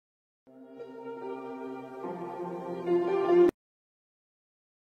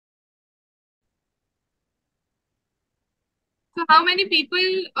So how many people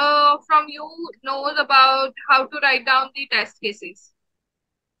from you knows about how to write down the test cases?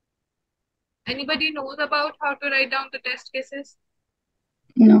 Anybody knows about how to write down the test cases?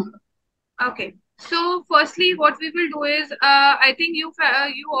 No. Okay. So firstly, what we will do is, I think you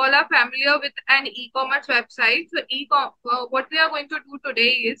all are familiar with an e-commerce website. So what we are going to do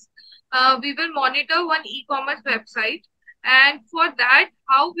today is, we will monitor one e-commerce website, and for that,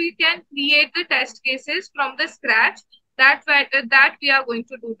 how we can create the test cases from the scratch. That we are going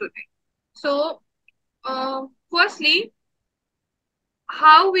to do today. So, firstly,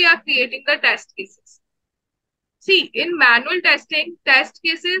 how we are creating the test cases. See, in manual testing, test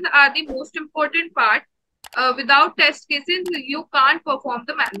cases are the most important part. Without test cases, you can't perform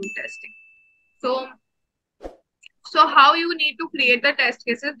the manual testing. So, so how you need to create the test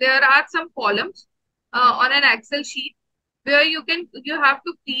cases? There are some columns on an Excel sheet where you have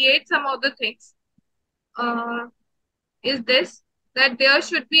to create some of the things. Uh, is this that there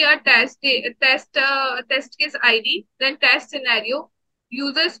should be a test case ID, then test scenario,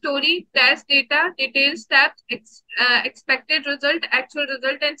 user story, test data, detailed steps, expected result, actual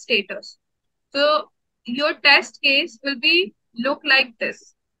result, and status. So your test case will be look like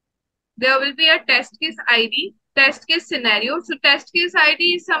this. There will be a test case ID, test case scenario. So test case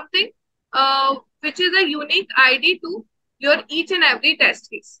ID is something which is a unique ID to your each and every test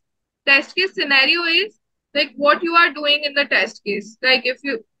case. Test case scenario is like what you are doing in the test case. Like if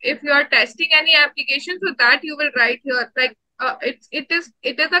you are testing any application, so that you will write here. Like it is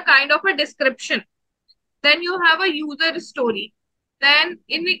a kind of a description. Then you have a user story. Then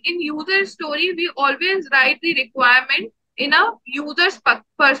in user story, we always write the requirement in a user's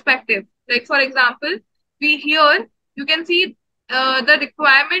perspective. Like for example, we here you can see the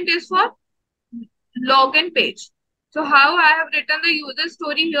requirement is for login page. So how I have written the user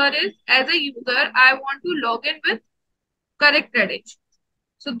story here is, as a user, I want to log in with correct credentials.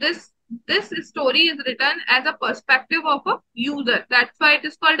 So this story is written as a perspective of a user. That's why it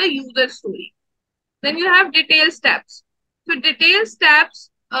is called a user story. Then you have detail steps. So detail steps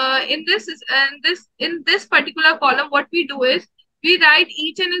in this particular column, what we do is we write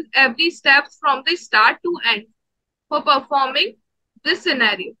each and every steps from the start to end for performing this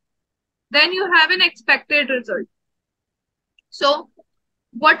scenario. Then you have an expected result. So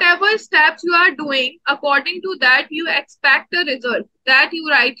whatever steps you are doing, according to that, you expect a result that you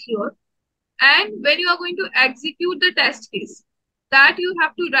write here. And when you are going to execute the test case, that you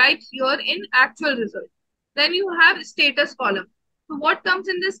have to write here in actual result. Then you have status column. So what comes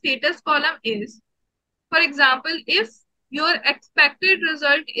in the status column is, for example, if your expected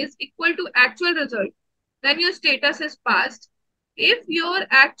result is equal to actual result, then your status is passed. If your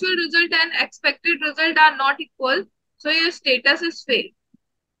actual result and expected result are not equal, so your status is failed.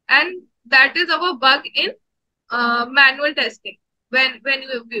 And that is our bug in manual testing when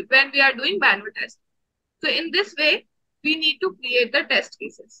we are doing manual testing. So in this way, we need to create the test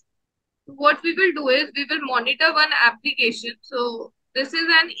cases. What we will do is we will monitor one application. So this is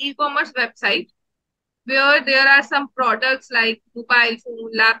an e-commerce website where there are some products like mobile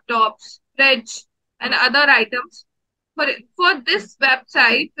phone, laptops, fridge, and other items. For this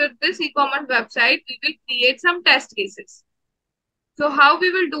website, for this e-commerce website, we will create some test cases. So how we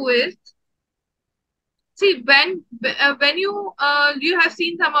will do is, see, when you have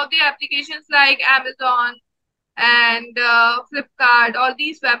seen some of the applications like Amazon and Flipkart, all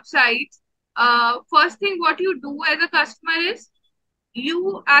these websites, first thing what you do as a customer is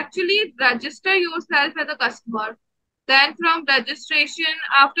you actually register yourself as a customer. Then from registration,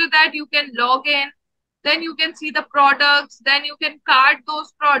 after that you can log in. Then you can see the products. Then you can card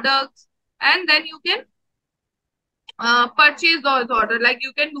those products, and then you can purchase those order. Like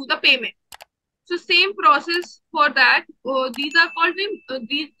you can do the payment. So same process for that. These are called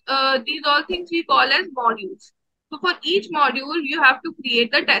these all things we call as modules. So for each module, you have to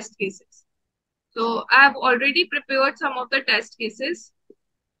create the test cases. So I have already prepared some of the test cases.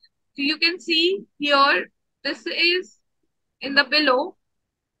 So you can see here, this is in the below.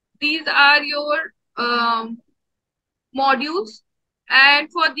 These are your modules.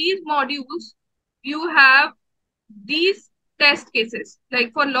 And for these modules, you have these test cases.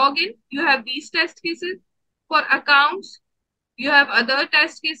 Like for login, you have these test cases. For accounts, you have other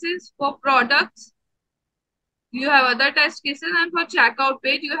test cases. For products, you have other test cases. And for checkout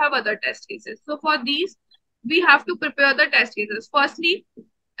page, you have other test cases. So for these, we have to prepare the test cases. Firstly,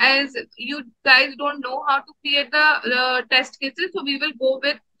 as you guys don't know how to create the test cases, so we will go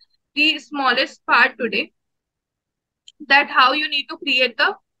with the smallest part today, that how you need to create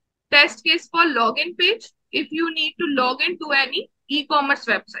the test case for login page if you need to log into any e-commerce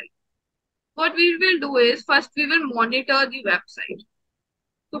website. What we will do is first we will monitor the website.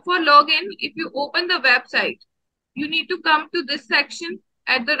 So for login, if you open the website, you need to come to this section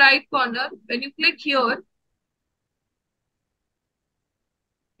at the right corner. When you click here,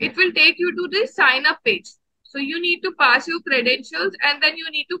 it will take you to the sign up page. So you need to pass your credentials and then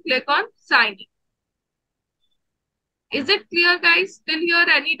you need to click on sign in. Is it clear, guys? Still here?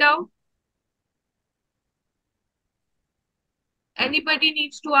 Any doubt? Anybody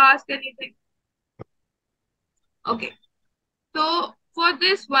needs to ask anything? Okay. So for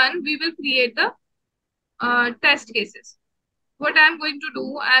this one, we will create the test cases. What I'm going to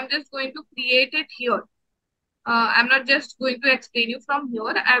do, I'm just going to create it here. I'm not just going to explain you from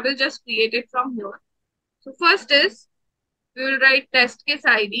here. I will just create it from here. So first is, we will write test case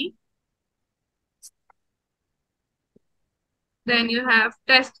ID. Then you have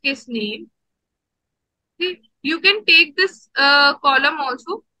test case name. See, you can take this column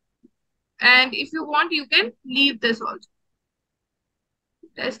also. And if you want, you can leave this also.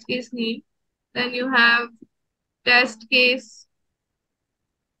 Test case name. Then you have test case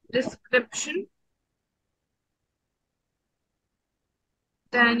description.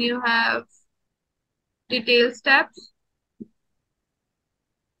 Then you have detail steps.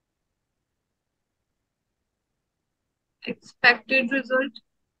 Expected result.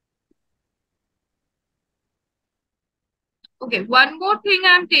 Okay, one more thing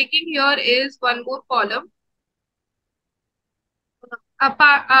I'm taking here is one more column.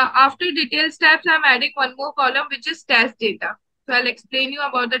 After detail steps, I'm adding one more column, which is test data. So I'll explain you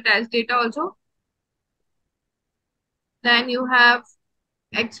about the test data also. Then you have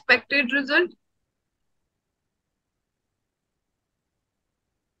expected result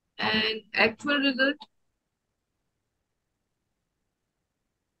and actual result.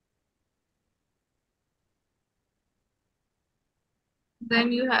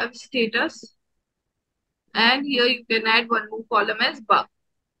 Then you have status. And here you can add one more column as bug.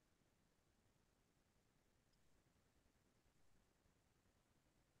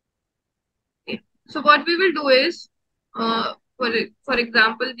 Okay. So what we will do is, for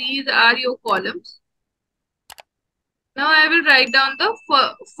example, these are your columns. Now I will write down the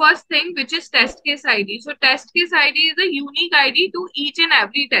first thing, which is test case ID. So test case ID is a unique ID to each and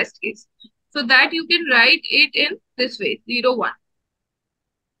every test case. So that you can write it in this way, 01.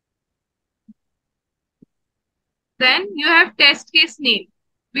 Then you have test case name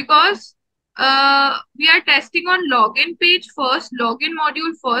because we are testing on login page first, login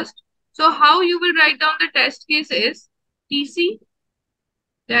module first. So how you will write down the test case is TC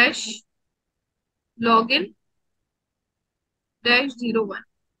dash login dash 01.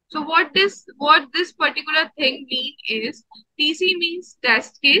 So what this particular thing mean is TC means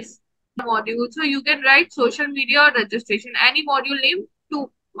test case module. So you can write social media or registration, any module name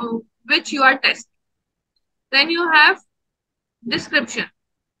to which you are testing. Then you have description.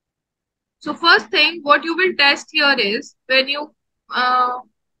 So first thing, what you will test here is uh,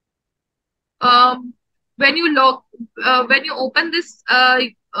 um, when you open this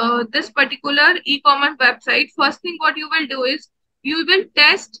particular e-commerce website, first thing what you will do is you will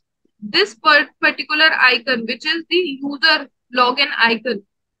test this particular icon, which is the user login icon,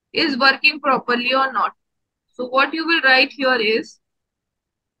 is working properly or not. So what you will write here is,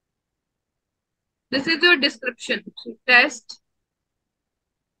 this is your description. So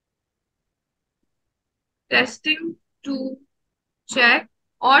testing to check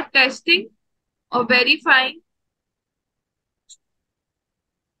or testing or verifying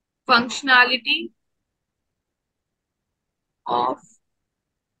functionality of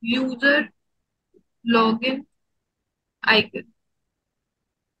user login icon.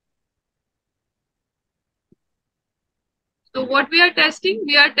 So what we are testing?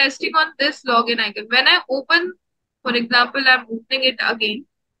 We are testing on this login icon. When I open, for example, I'm opening it again.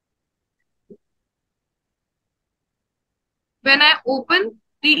 When I open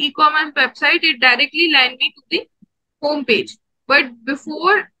the e-commerce website, it directly lands me to the home page. But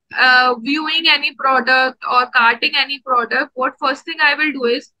before viewing any product or carting any product, what first thing I will do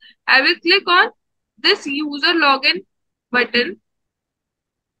is I will click on this user login button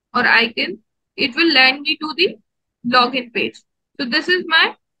or icon. It will land me to the login page. So this is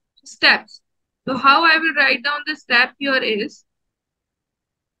my steps. So how I will write down the step here is,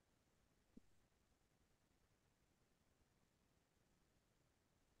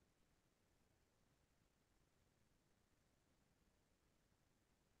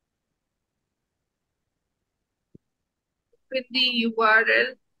 with the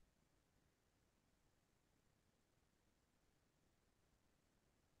URL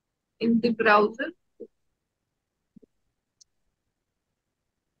in the browser.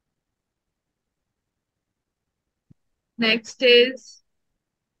 Next is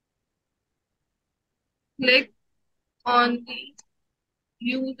click on the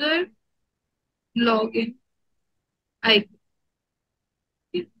user login icon.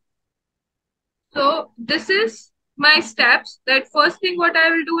 So this is my steps. That first thing what I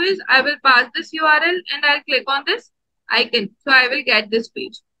will do is I will pass this URL and I'll click on this icon. So I will get this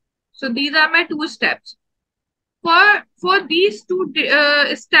page. So these are my two steps. For these two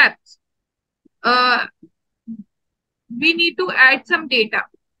steps, uh, we need to add some data,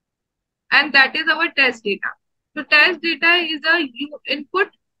 and that is our test data. So test data is a input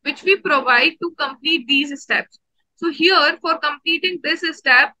which we provide to complete these steps. So here for completing this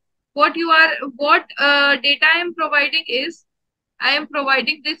step, what data I am providing is I am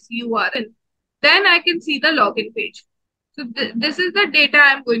providing this URL. Then I can see the login page. So this is the data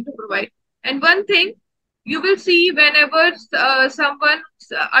I am going to provide. And one thing you will see whenever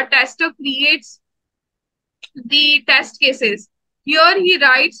a tester creates the test cases, here he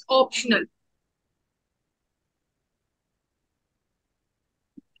writes optional.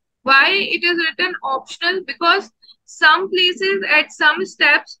 Why it is written optional? Because some places at some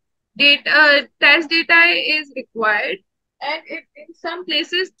steps test data is required, and in some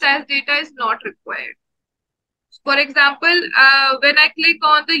places test data is not required. For example, when I click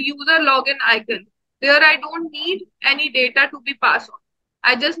on the user login icon, there I don't need any data to be passed on.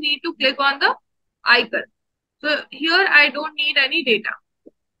 I just need to click on the icon. So here I don't need any data.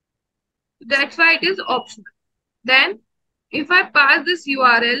 That's why it is optional. Then if I pass this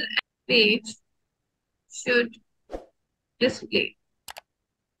URL, page should display.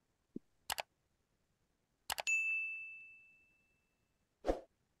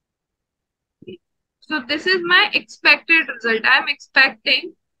 So this is my expected result. I'm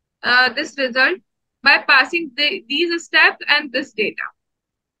expecting this result by passing these steps and this data.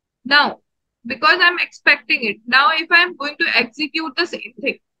 Now, because I'm expecting it, now if I'm going to execute the same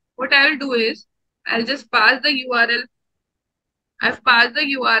thing, what I will do is I'll just pass the URL. I've passed the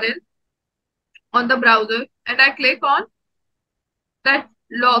URL on the browser and I click on that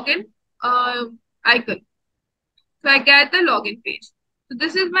login icon. So I get the login page. So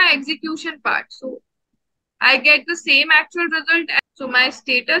this is my execution part. So I get the same actual result. So my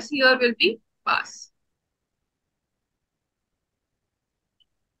status here will be pass.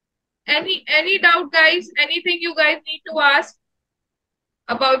 Any doubt, guys? Anything you guys need to ask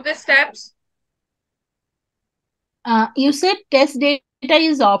about the steps? You said test data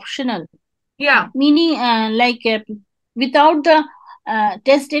is optional. Yeah. Meaning, without the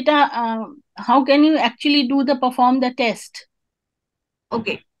test data, how can you actually perform the test?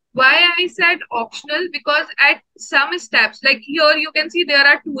 Okay. Why I said optional? Because at some steps, like here, you can see there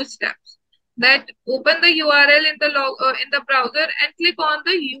are two steps. That open the URL in the browser and click on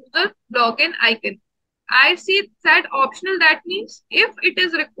the user login icon. I see that optional. That means if it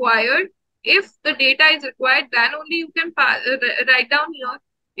is required, if the data is required, then only you can write down here.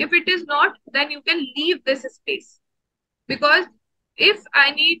 If it is not, then you can leave this space. Because if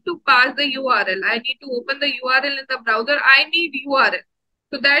I need to pass the URL, I need to open the URL in the browser, I need URL.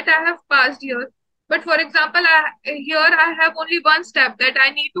 So that I have passed here. But for example, here I have only one step that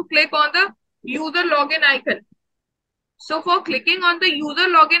I need to click on the user login icon. So for clicking on the user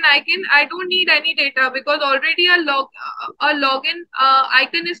login icon, I don't need any data because already a login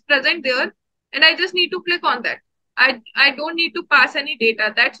icon is present there, and I just need to click on that. I don't need to pass any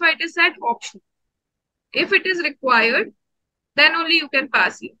data. That's why it is set optional. If it is required, then only you can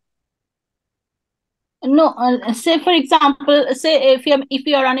pass it. No, say for example, say if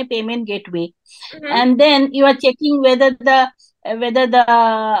you are on a payment gateway, and then you are checking whether the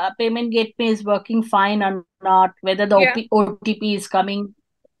payment gateway is working fine or not, whether the OTP is coming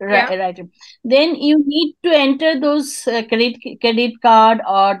right. Then you need to enter those credit card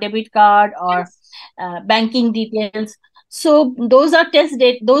or debit card or banking details. So those are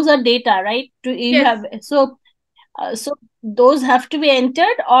those are data, right? So those have to be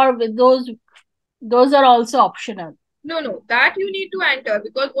entered, or those are also optional. No, that you need to enter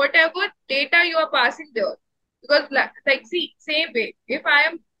because whatever data you are passing there, because like see, same way, if I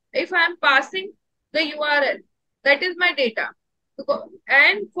am passing the URL, that is my data.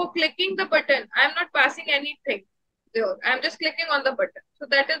 And for clicking the button, I'm not passing anything there. I'm just clicking on the button. So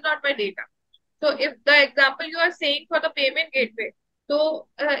that is not my data. So if the example you are saying for the payment gateway, so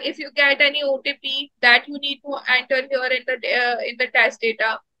if you get any OTP, that you need to enter here in the test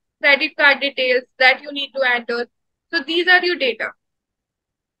data, credit card details that you need to enter. So these are your data.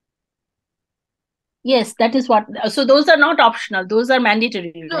 Yes, that is what. So those are not optional. Those are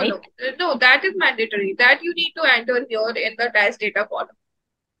mandatory, right? No, that is mandatory. That you need to enter here in the test data column.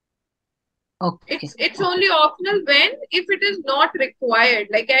 Okay. It's Okay. only optional when if it is not required.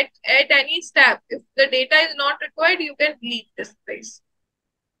 Like at any step, if the data is not required, you can leave this place.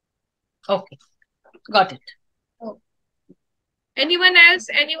 Okay. Got it. Oh. Anyone else?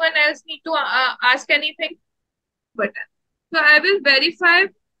 Anyone else need to ask anything? Button. So I will verify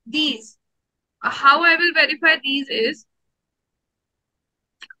these. How I will verify these is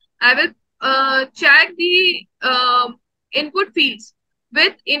I will check the input fields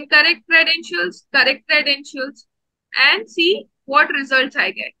with incorrect credentials, correct credentials, and see what results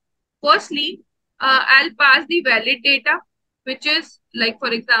I get. Firstly, I'll pass the valid data, which is like,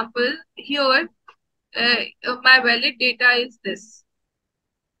 for example, here my valid data is this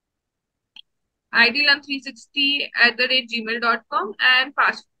idealan360@gmail.com and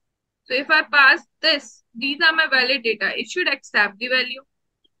password. So if I pass this, these are my valid data. It should accept the value.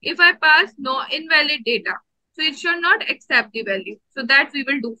 If I pass no invalid data, so it should not accept the value. So that we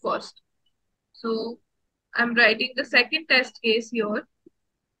will do first. So I'm writing the second test case here.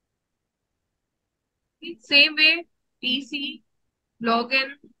 Same way, PC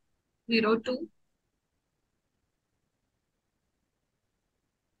login 02.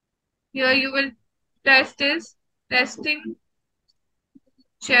 Here you will test is testing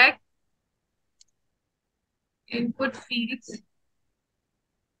check input fields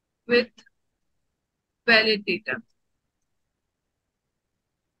with valid data.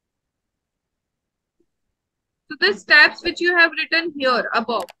 So the steps which you have written here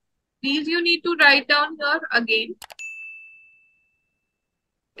above, these you need to write down here again.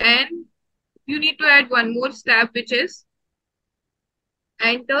 And you need to add one more step, which is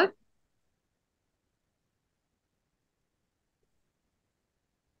enter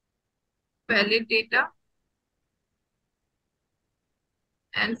valid data.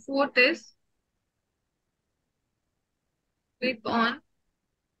 And fourth is click on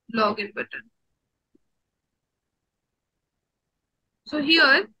login button. So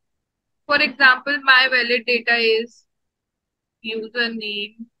here, for example, my valid data is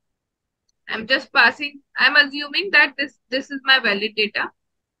username. I'm just passing, I'm assuming that this is my valid data.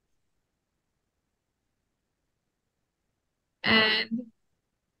 And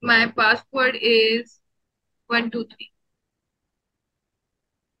my password is 123.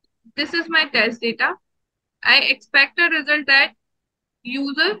 This is my test data. I expect a result that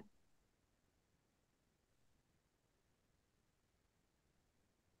user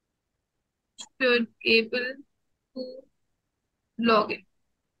should able to log in.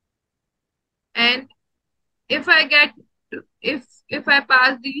 And if I get if I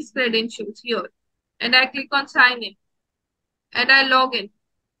pass these credentials here and I click on sign in and I log in,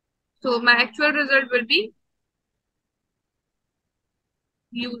 so my actual result will be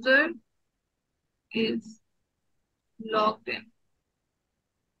user is logged in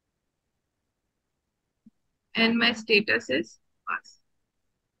and my status is pass.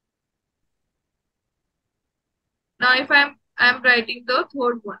 Now if I'm writing the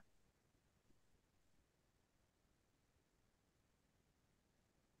third one.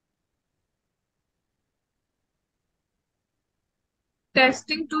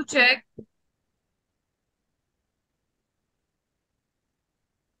 Testing to check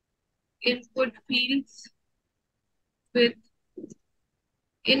input fields with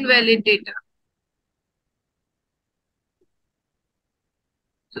invalid data.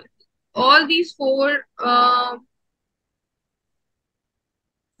 So all these four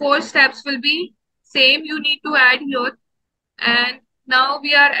steps will be same you need to add here. And now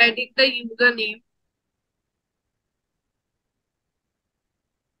we are adding the username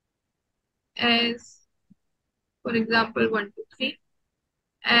as, for example, 123.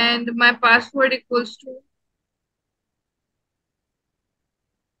 And my password equals to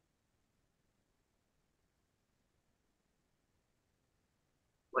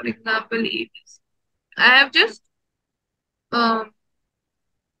for example ABC. I have just um,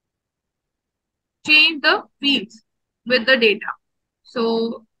 changed the fields with the data.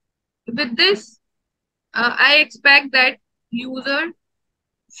 So with this, I expect that user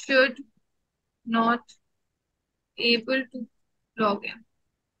should not able to log in.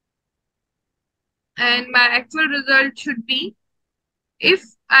 And my actual result should be if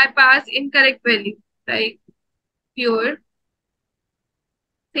I pass incorrect value, like here,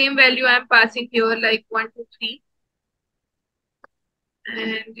 same value I'm passing here, like 123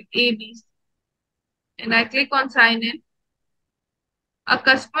 and ABC. And I click on sign in. A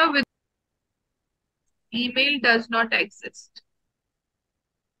customer with email does not exist.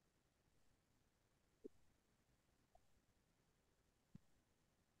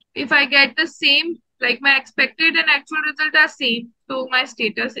 If I get the same, like my expected and actual result are same, so my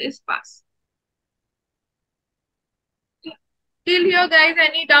status is pass. Till here, guys,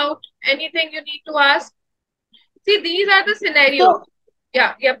 any doubt, anything you need to ask? See, these are the scenarios. So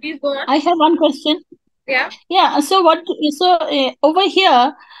Yeah, please go on. I have one question. Yeah. Yeah. So what? So over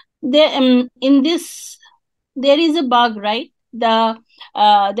here, there in this there is a bug, right? The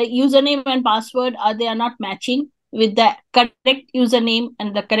username and password they are not matching with the correct username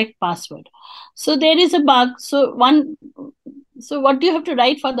and the correct password. So there is a bug. So what do you have to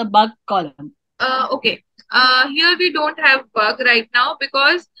write for the bug column? Okay. Here we don't have bug right now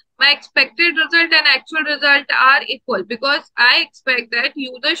because my expected result and actual result are equal because I expect that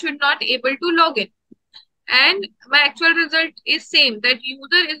user should not able to log in. And my actual result is same, that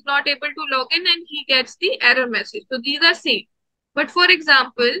user is not able to log in and he gets the error message. So these are same. But for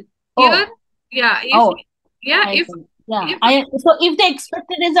example, here, Oh, yeah, oh, yeah, I if, see. Yeah, if, I so if the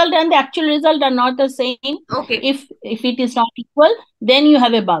expected result and the actual result are not the same, okay, if it is not equal, then you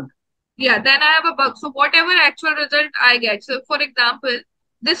have a bug. yeah, then I have a bug. So whatever actual result I get. So for example,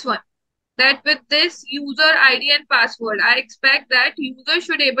 this one, that with this user ID and password, I expect that user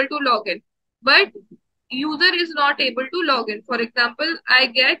should able to log in. But user is not able to log in. For example, I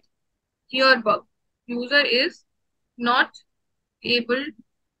get here bug. User is not able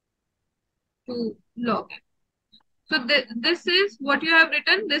to log in. So this is what you have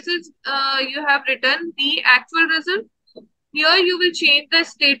written. This is you have written the actual result. Here you will change the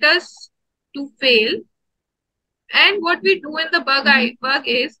status to fail. And what we do in the Mhm. bug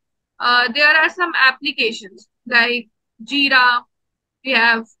is there are some applications like Jira, we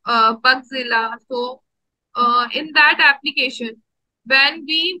have Bugzilla. So in that application, when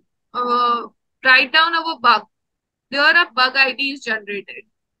we write down our bug, there a bug ID is generated.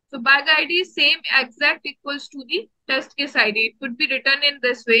 So bug ID is same exact equals to the test case ID. It could be written in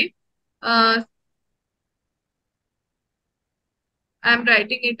this way. I'm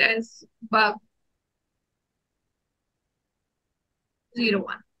writing it as bug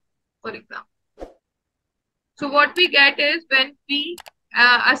 01, for example. So what we get is when we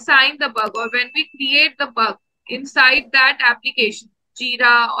assign the bug or when we create the bug inside that application,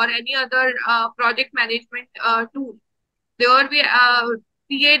 Jira or any other project management tool, there we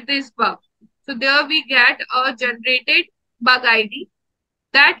create this bug. So there we get a generated bug ID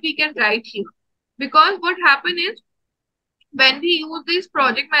that we can write here. Because what happened is when we use this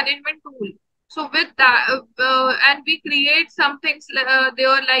project management tool, so with that, and we create some things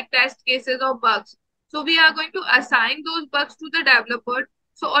there like test cases or bugs. So we are going to assign those bugs to the developer.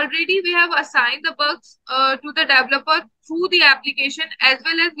 So already we have assigned the bugs to the developer through the application, as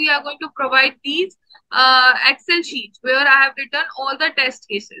well as we are going to provide these Excel sheets where I have written all the test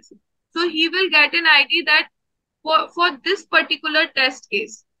cases. So he will get an ID that for this particular test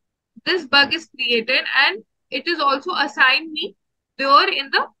case, this bug is created and it is also assigned me there in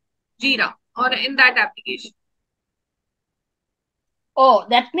the Jira or in that application. Oh,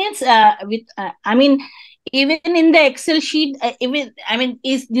 that means with I mean, even in the Excel sheet, even I mean,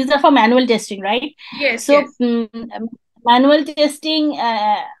 is these are for manual testing, right? Yes, So yes, manual testing,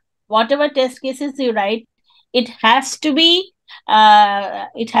 whatever test cases you write, it has to be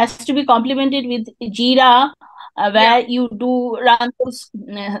complemented with Jira, yeah, where you do run those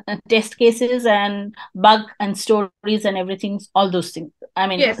test cases and bug and stories and everything, all those things. I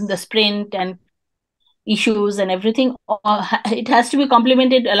mean, the yes, sprint and issues and everything, it has to be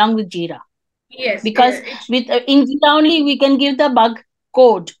complemented along with Jira, yes, because with in Jira only we can give the bug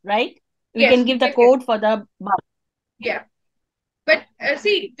code, right? We yes, can we give the can get, code for the bug. yeah. But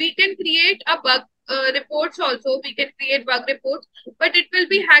see, we can create a bug reports also. We can create bug reports, but it will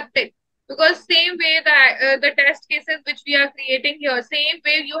be hectic because same way the test cases which we are creating here, same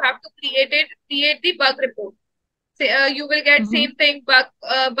way you have to create the bug report. You will get Mm-hmm. same thing, bug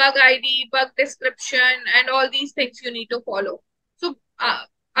ID, bug description, and all these things you need to follow. So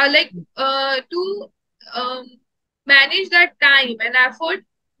like to um, manage that time and effort,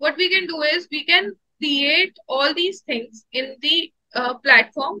 what we can do is we can create all these things in the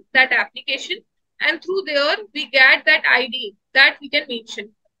platform, that application, and through there we get that ID that we can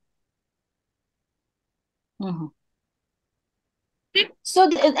mention. Mm-hmm. Okay? So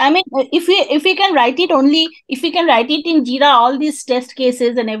I mean, if we can write it only, if we can write it in Jira, all these test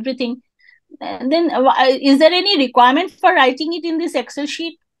cases and everything, then is there any requirement for writing it in this Excel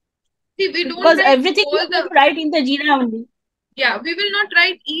sheet? See, we don't Because write everything we all are going the to write in the Jira only. Yeah, we will not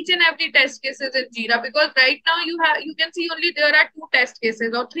write each and every test cases in Jira because right now you can see only there are two test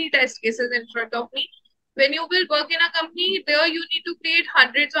cases or three test cases in front of me. When you will work in a company, there you need to create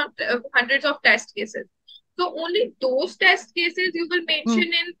hundreds of test cases. So only those test cases you will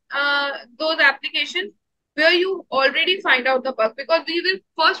mention Mm. in those applications. where you already find out the bug, because we will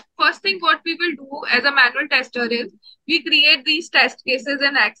first thing what we will do as a manual tester is we create these test cases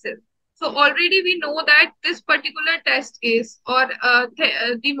in Excel. So already we know that this particular test case or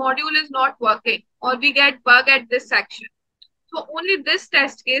the module is not working, or we get bug at this section. So only this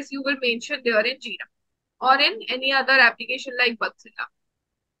test case you will mention there in Jira or in any other application like Bugzilla.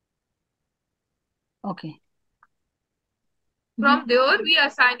 Okay. From there we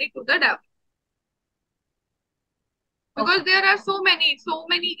assign it to the dev. Because there are so many,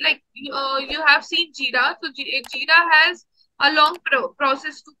 like you have seen Jira. So Jira has a long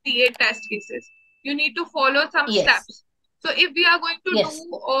process to create test cases. You need to follow some Yes. steps. So if we are going to Yes.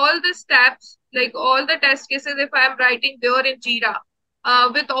 do all the steps, like all the test cases, if I am writing there in Jira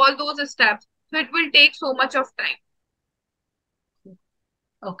with all those steps, so it will take so much of time.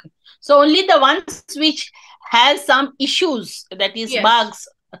 Okay. So only the ones which has some issues, that is Yes. bugs,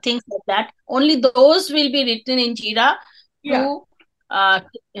 things like that, only those will be written in Jira Yeah.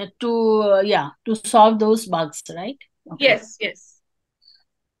 to solve those bugs, right? Okay. Yes, yes.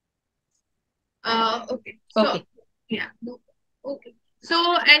 Okay. So Okay. yeah. No. Okay.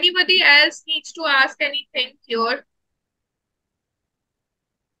 So anybody else needs to ask anything here?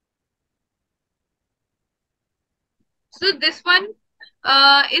 So this one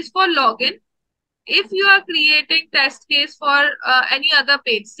is for login. If you are creating test case for any other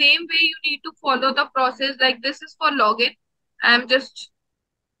page, same way you need to follow the process. Like this is for login. I'm just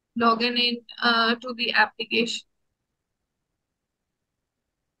logging in to the application.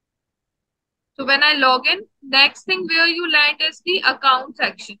 So when I log in, next thing where you land is the account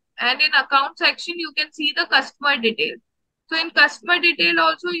section. And in account section, you can see the customer detail. So in customer detail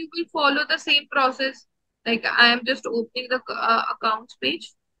also, you will follow the same process. Like I am just opening the accounts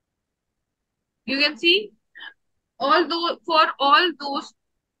page. You can see for all those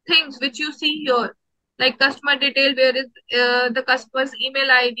things which you see here, like customer detail, where is the customer's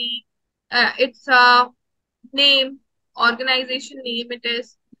email ID, its name, organization name it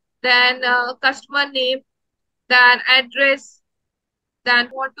is, then customer name, then address, then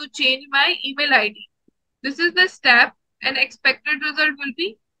want to change my email ID. This is the step, and expected result will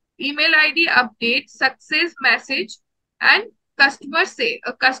be email ID update, success message, and customer's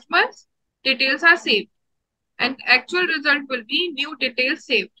details are saved. And actual result will be new details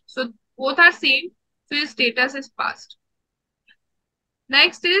saved. So both are same, so your status is passed.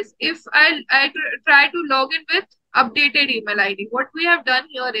 Next is if I try to log in with updated email ID. What we have done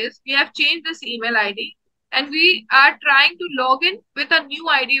here is we have changed this email ID and we are trying to log in with a new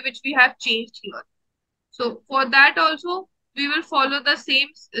ID which we have changed here. So for that also we will follow the same.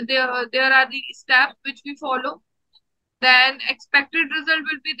 There are the steps which we follow. Then expected result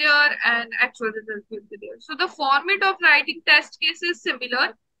will be there and actual result will be there. So the format of writing test case is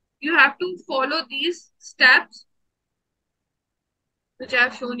similar. You have to follow these steps which I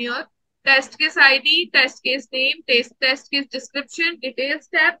have shown here. Test case ID, test case name, test case description, detail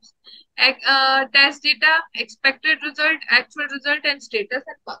steps, test data, expected result, actual result, and status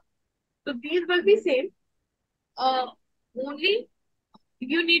and bug. So these will be same. Only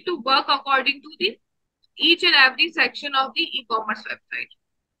you need to work according to the each and every section of the e-commerce website.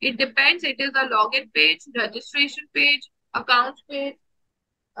 It depends. It is a login page, registration page, accounts page,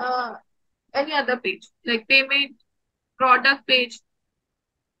 any other page like payment, product page.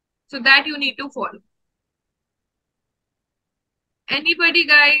 So that you need to follow. Anybody,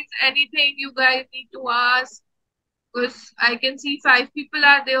 guys, anything you guys need to ask? Because I can see 5 people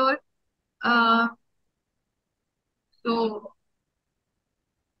are there. So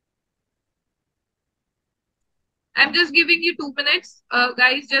I'm just giving you 2 minutes.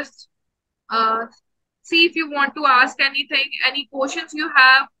 Guys, just see if you want to ask anything, any questions you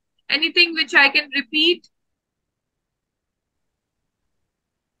have, anything which I can repeat.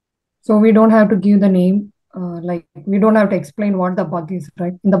 So we don't have to give the name, like we don't have to explain what the bug is,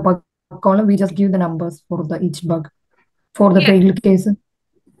 right? In the bug column, we just give the numbers for each bug for the failed cases.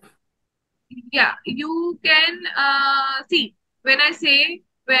 Yeah, you can see when I say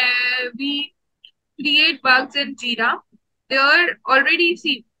where we create bugs in Jira, there already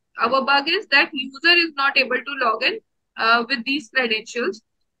see our bug is that user is not able to log in with these credentials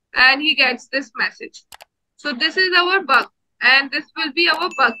and he gets this message. So this is our bug and this will be our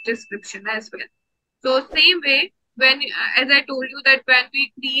bug description as well. So same way when as I told you that when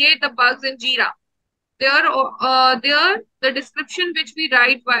we create the bugs in Jira, the description which we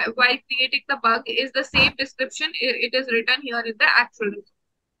write while creating the bug is the same description. It is written here in the actual result.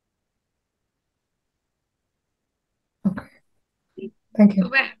 Okay. Thank you.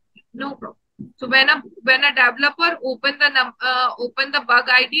 So no problem. So when a developer open the bug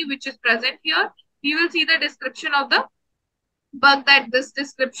ID which is present here, he will see the description of the bug, that this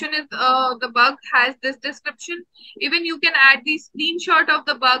description is the bug has this description. Even you can add the screenshot of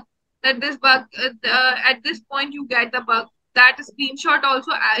the bug, that this bug at this point you get the bug. That screenshot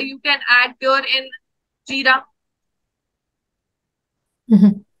also you can add there in Jira.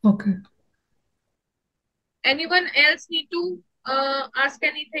 Okay. Anyone else need to ask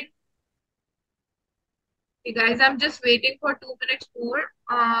anything? Hey guys, I'm just waiting for 2 minutes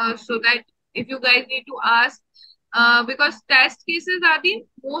more so that if you guys need to ask, because test cases are the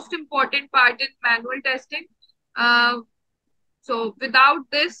most important part in manual testing. Uh, so without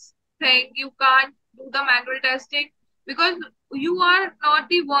this thing, you can't do the manual testing, because you are not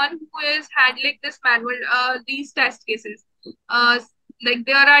the one who is handling this manual, these test cases. Uh, like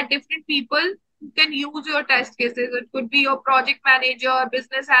there are different people who can use your test cases. It could be your project manager,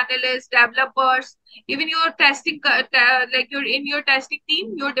 business analyst, developers, even your testing, like you're in your testing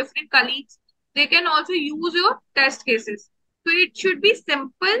team, your different colleagues, they can also use your test cases. So it should be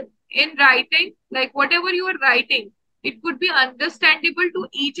simple in writing, like whatever you are writing, it could be understandable to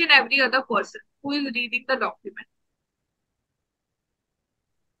each and every other person who is reading the document.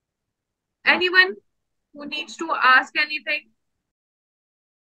 Anyone who needs to ask anything?